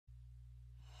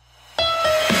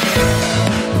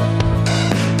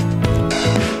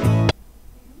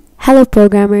Hello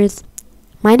programmers,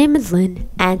 my name is Lynn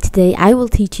and today I will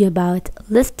teach you about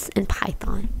lists in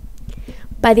Python.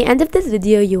 By the end of this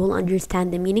video you will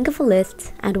understand the meaning of a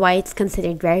list and why it's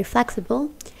considered very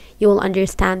flexible. You will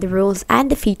understand the rules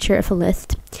and the feature of a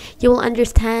list. You will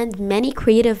understand many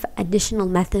creative additional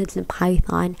methods in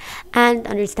Python and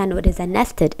understand what is a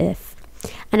nested if.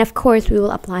 And of course we will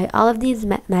apply all of these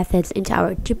methods into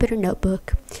our Jupyter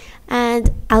Notebook, and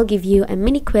I'll give you a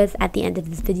mini quiz at the end of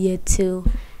this video to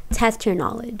test your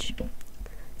knowledge.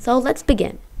 So let's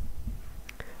begin.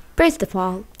 First of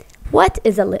all, what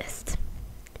is a list?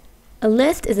 A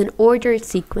list is an ordered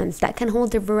sequence that can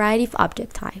hold a variety of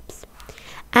object types.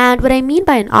 And what I mean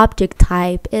by an object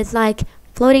type is like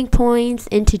floating points,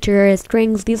 integers,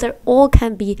 strings. These are all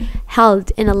can be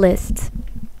held in a list.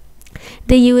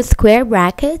 They use square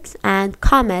brackets and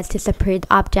commas to separate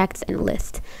objects in a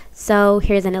list. So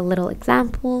here's a little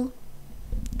example.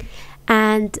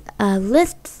 And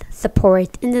lists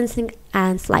support indexing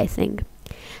and slicing.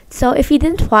 So if you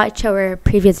didn't watch our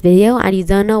previous video and you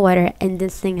don't know what our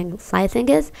indexing and slicing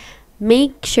is,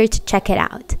 make sure to check it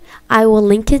out. I will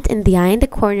link it in the eye in the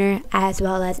corner as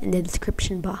well as in the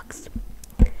description box.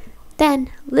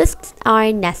 Then lists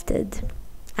are nested,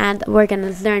 and we're going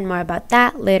to learn more about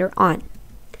that later on.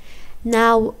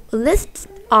 Now lists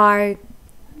are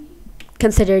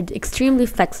considered extremely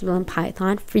flexible in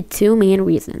Python for two main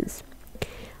reasons.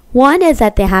 One is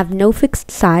that they have no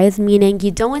fixed size, meaning you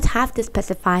don't have to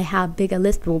specify how big a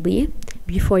list will be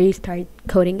before you start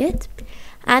coding it.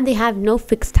 And they have no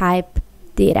fixed type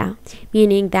data,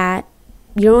 meaning that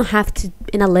you don't have to,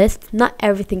 in a list, not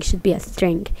everything should be a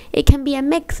string. It can be a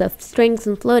mix of strings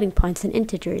and floating points and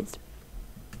integers.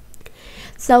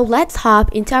 So let's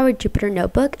hop into our Jupyter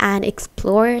Notebook and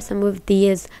explore some of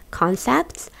these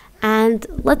concepts, and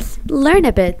let's learn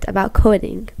a bit about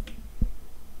coding.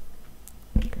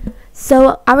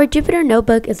 So our Jupyter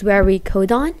Notebook is where we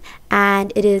code on,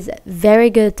 and it is very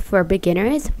good for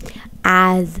beginners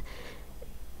as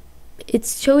it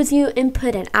shows you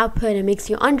input and output and makes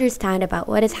you understand about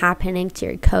what is happening to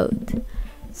your code.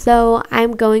 So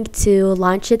I'm going to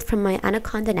launch it from my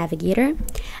Anaconda Navigator,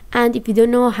 and if you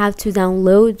don't know how to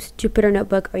download Jupyter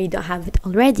Notebook or you don't have it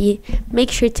already,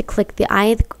 make sure to click the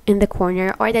eye in the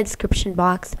corner or the description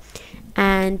box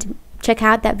and check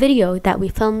out that video that we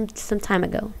filmed some time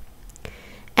ago.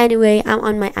 Anyway, I'm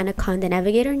on my Anaconda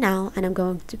Navigator now, and I'm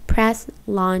going to press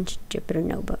launch Jupyter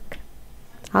Notebook.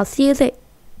 I'll see you later.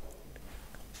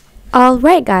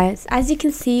 Alright guys, as you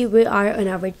can see, we are on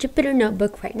our Jupyter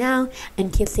Notebook right now,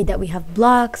 and you can see that we have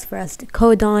blocks for us to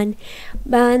code on.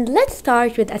 And let's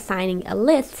start with assigning a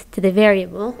list to the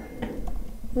variable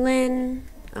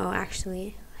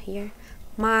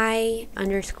my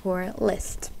underscore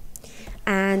list.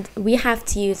 And we have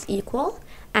to use equal,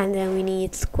 and then we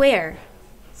need square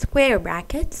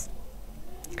brackets.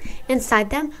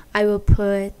 Inside them I will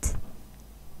put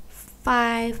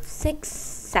 5, 6,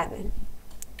 7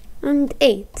 and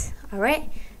 8. Alright,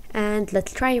 and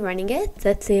let's try running it.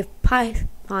 Let's see if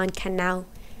Python can now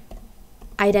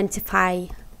identify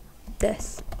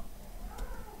this.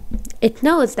 It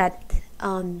knows that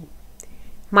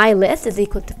my list is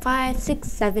equal to 5,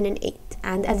 6, 7, and 8.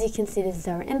 And as you can see, this is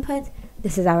our input,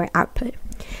 this is our output.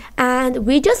 And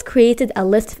we just created a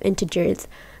list of integers.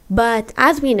 But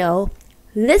as we know,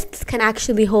 lists can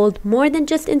actually hold more than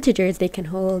just integers. They can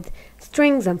hold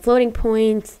strings and floating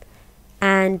points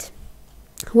and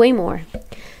way more.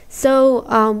 So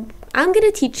I'm going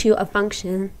to teach you a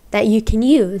function that you can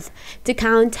use to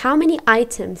count how many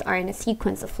items are in a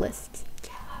sequence of lists.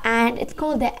 And it's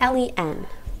called the len.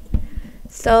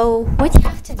 So what you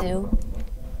have to do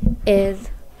is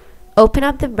open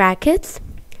up the brackets,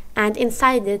 and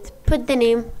inside it put the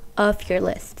name of your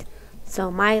list. So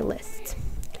my list,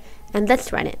 and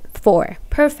let's run it. 4,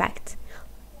 perfect.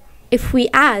 If we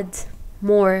add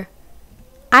more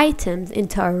items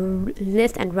into our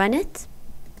list and run it,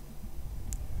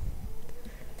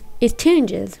 it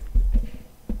changes.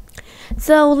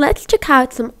 So let's check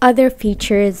out some other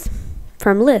features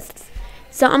from lists.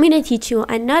 So I'm going to teach you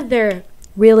another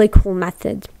really cool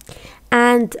method.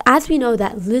 And as we know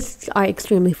that lists are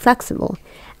extremely flexible,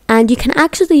 and you can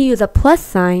actually use a plus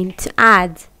sign to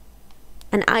add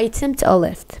an item to a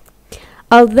list.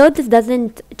 Although this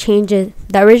doesn't change the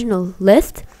original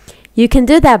list, you can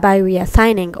do that by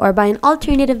reassigning or by an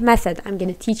alternative method I'm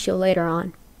going to teach you later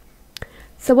on.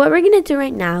 So what we're going to do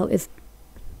right now is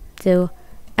I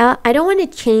don't want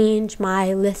to change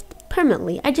my list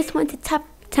permanently. I just want it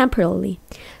temporarily.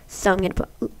 So I'm going to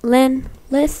put len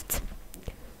list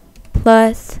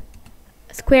plus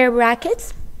square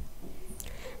brackets,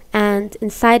 and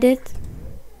inside it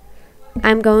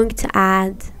I'm going to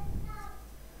add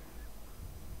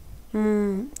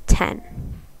 10.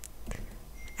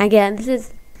 Again, this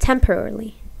is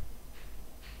temporarily.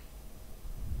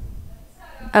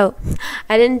 Oh,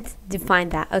 I didn't define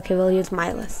that. Okay, we'll use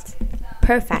my list.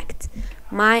 Perfect.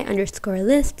 My underscore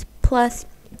list plus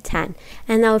 10.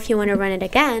 And now if you want to run it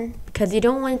again, because you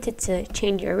don't want it to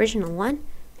change your original one,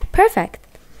 perfect.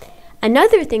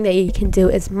 Another thing that you can do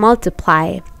is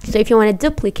multiply. So if you want to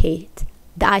duplicate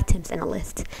the items in a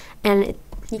list, and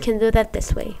you can do that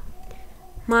this way.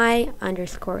 My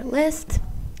underscore list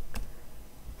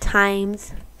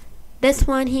times, this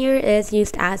one here is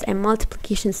used as a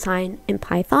multiplication sign in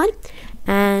Python,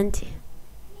 and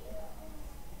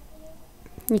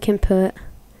you can put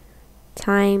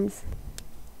times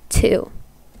 2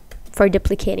 for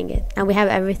duplicating it, and we have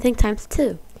everything times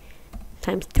 2.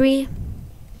 Times 3,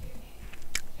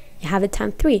 you have it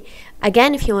times 3.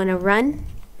 Again, if you want to run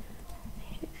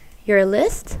your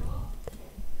list,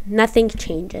 nothing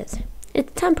changes.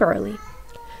 It's temporarily.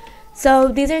 So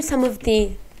these are some of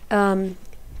the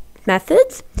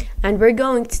methods, and we're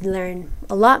going to learn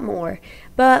a lot more,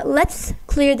 but let's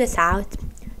clear this out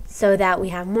so that we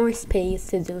have more space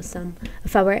to do some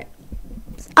of our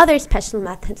other special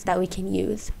methods that we can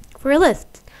use for a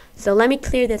list. So let me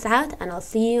clear this out, and I'll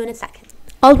see you in a second.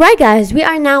 Alright guys, we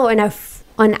are now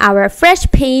on our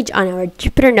fresh page on our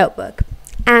Jupyter Notebook,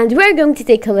 and we're going to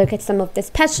take a look at some of the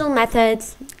special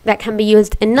methods that can be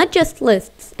used in not just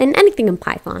lists, in anything in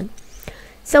Python.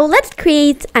 So let's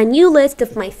create a new list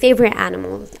of my favorite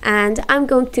animals, and I'm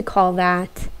going to call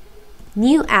that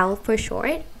new L for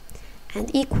short, and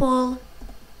equal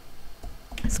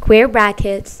square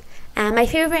brackets, and my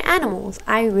favorite animals.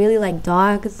 I really like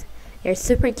dogs. They're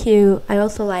super cute. I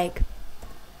also like,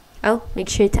 oh, make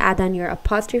sure to add on your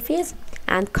apostrophes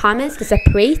and commas to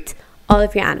separate all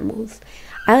of your animals.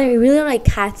 I really like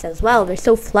cats as well. They're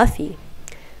so fluffy.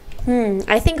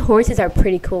 I think horses are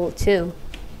pretty cool too.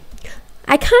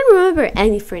 I can't remember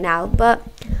any for now, but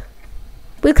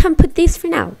we can put these for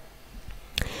now.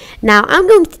 Now I'm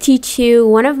going to teach you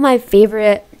one of my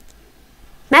favorite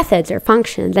methods or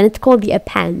functions, and it's called the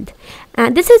append.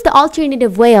 And this is the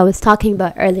alternative way I was talking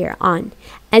about earlier on.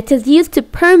 It is used to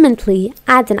permanently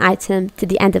add an item to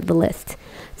the end of the list.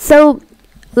 So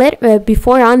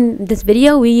before on this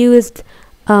video, we used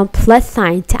plus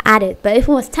sign to add it, but it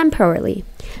was temporarily.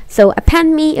 So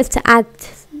append me is to add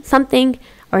something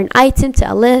or an item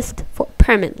to a list for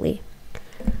permanently.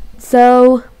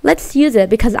 So let's use it,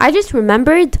 because I just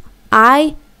remembered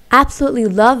I absolutely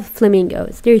love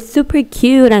flamingos. They're super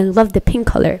cute, and I love the pink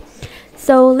color.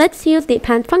 So let's use the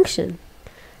append function.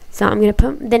 So I'm going to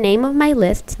put the name of my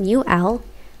list, new L.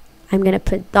 I'm going to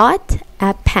put dot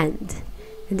append,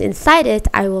 and inside it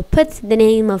I will put the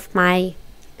name of my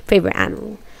favorite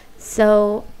animal.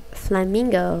 So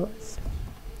flamingos.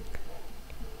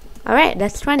 Alright,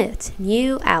 let's run it.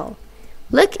 New L.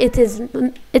 Look, it is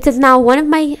now one of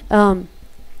my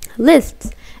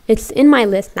lists. It's in my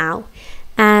list now,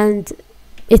 and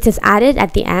it is added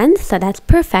at the end, so that's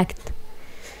perfect.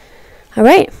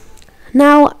 Alright,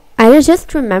 now I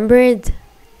just remembered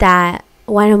that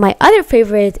one of my other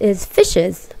favorites is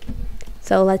fishes.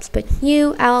 So let's put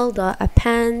new L dot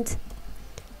append,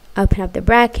 open up the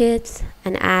brackets,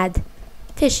 and add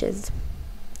fishes.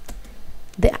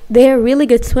 They are really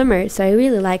good swimmers, so I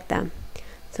really like them.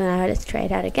 So now let's try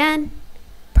it out again.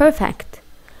 Perfect.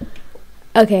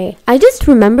 Okay, I just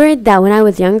remembered that when I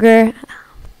was younger,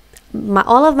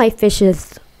 all of my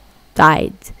fishes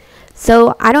died.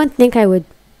 So I don't think I would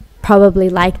probably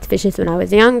like fishes when I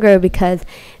was younger, because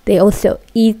they also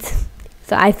eat.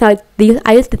 So I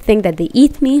used to think that they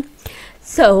eat me.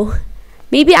 So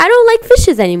maybe I don't like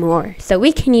fishes anymore. So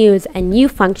we can use a new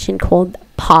function called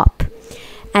pop.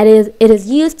 And it is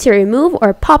used to remove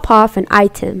or pop off an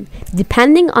item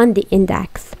depending on the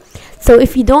index. So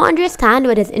if you don't understand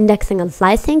what is indexing and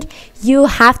slicing, you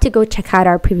have to go check out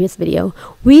our previous video.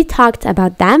 We talked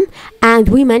about them, and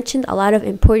we mentioned a lot of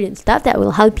important stuff that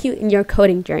will help you in your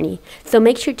coding journey. So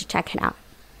make sure to check it out.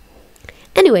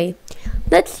 Anyway,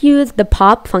 let's use the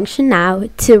pop function now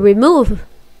to remove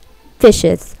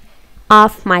fishes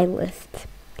off my list.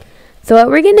 So what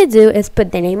we're going to do is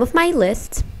put the name of my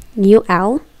list, new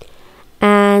L,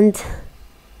 and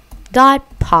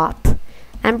dot pop,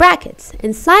 and brackets.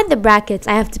 Inside the brackets,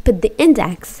 I have to put the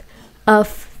index of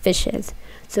fishes.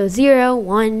 So 0,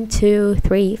 1, 2,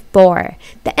 3, 4.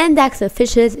 The index of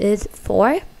fishes is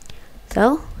 4.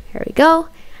 So here we go.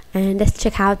 And let's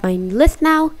check out my list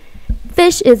now.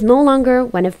 Fish is no longer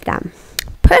one of them.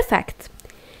 Perfect.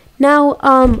 Now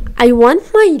I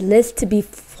want my list to be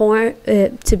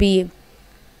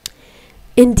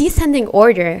in descending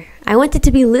order. I want it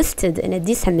to be listed in a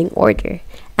descending order.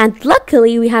 And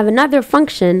luckily, we have another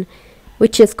function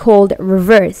which is called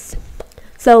reverse.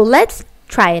 So let's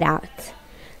try it out.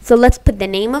 So let's put the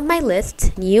name of my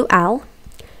list, new L,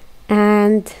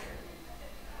 and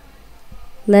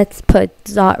let's put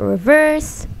dot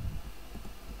reverse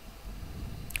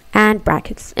and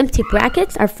brackets. Empty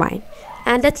brackets are fine.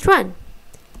 And let's run.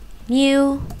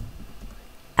 New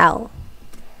L.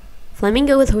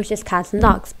 Flamingo with horses, cats, and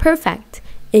dogs. Perfect.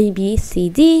 A, B, C,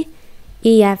 D,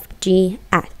 E, F, G,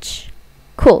 H.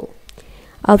 Cool.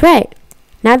 Alright.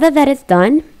 Now that that is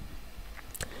done,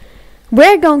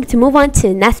 we're going to move on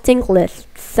to nesting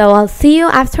lists. So I'll see you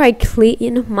after I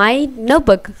clean my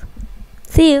notebook.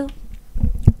 See you.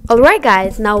 Alright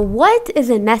guys, now what is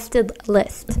a nested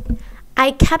list?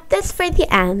 I kept this for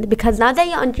the end because now that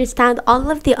you understand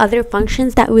all of the other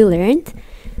functions that we learned,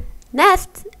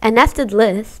 a nested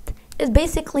list is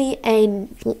basically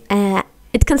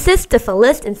it consists of a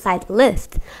list inside a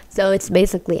list. So it's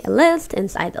basically a list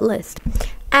inside a list.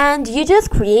 And you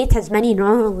just create as many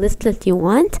normal lists as you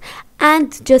want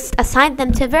and just assign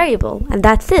them to a variable, and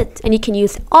that's it. And you can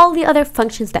use all the other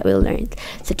functions that we learned,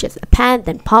 such as append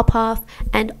and pop off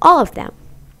and all of them.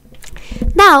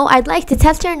 Now I'd like to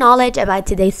test your knowledge about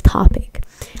today's topic.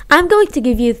 I'm going to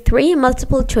give you 3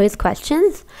 multiple choice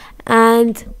questions,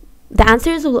 and the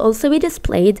answers will also be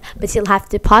displayed, but you'll have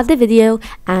to pause the video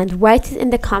and write it in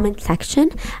the comment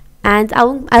section, and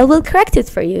I will correct it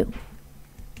for you.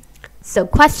 So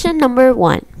question number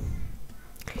 1.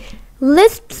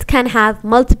 Lists can have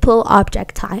multiple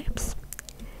object types.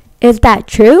 Is that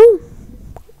true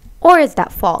or is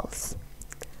that false?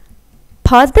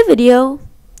 Pause the video,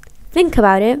 think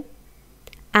about it,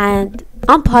 and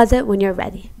unpause it when you're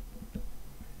ready.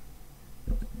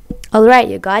 Alright,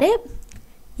 you got it?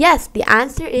 Yes, the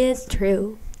answer is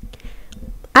true.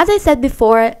 As I said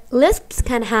before, lists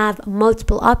can have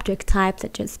multiple object types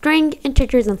such as string,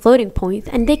 integers, and floating points,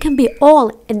 and they can be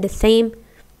all in the same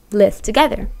list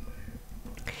together.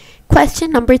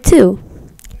 Question number 2.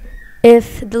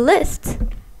 If the list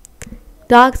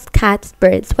dogs, cats,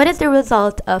 birds, what is the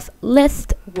result of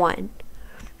list 1?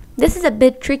 This is a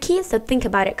bit tricky, so think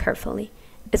about it carefully.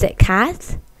 Is it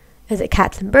cats? Is it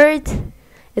cats and birds?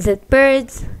 Is it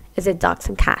birds? Is it dogs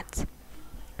and cats?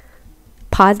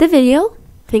 Pause the video,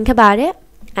 think about it,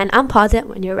 and unpause it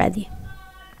when you're ready.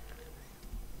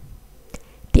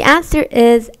 The answer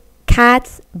is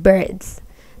cats, birds.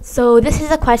 So this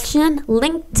is a question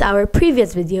linked to our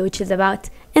previous video, which is about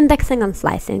indexing and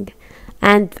slicing.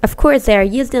 And of course they are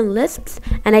used in lists,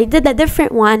 and I did a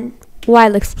different one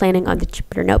while explaining on the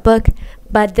Jupyter Notebook,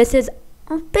 but this is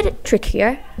a bit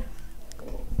trickier.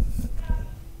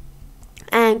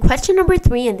 And question number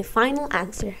 3 and the final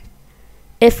answer.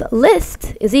 If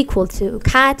list is equal to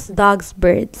cats, dogs,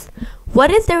 birds, what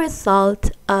is the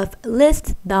result of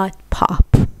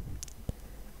list.pop?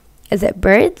 Is it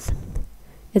birds?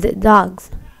 Is it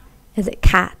dogs? Is it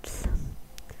cats?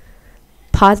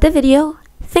 Pause the video,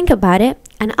 think about it,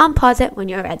 and unpause it when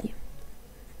you're ready.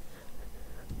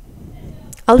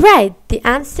 Alright, the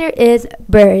answer is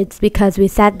birds, because we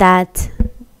said that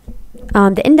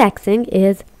the indexing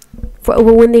is for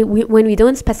when we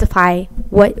don't specify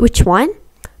which one.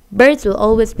 Birds will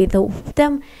always be the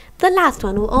last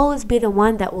one will always be the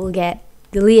one that will get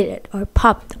deleted or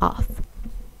popped off.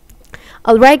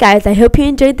 Alright guys, I hope you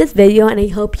enjoyed this video and I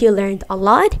hope you learned a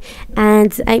lot,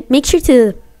 and make sure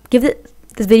to give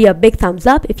this video a big thumbs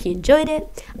up if you enjoyed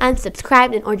it, and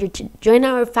subscribe in order to join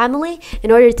our family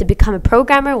in order to become a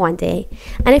programmer one day.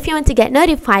 And if you want to get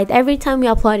notified every time we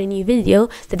upload a new video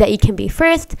so that you can be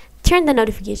first, turn the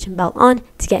notification bell on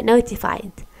to get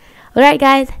notified. Alright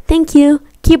guys, thank you.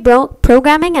 Keep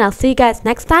programming, and I'll see you guys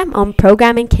next time on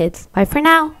Programming Kids. Bye for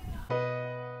now.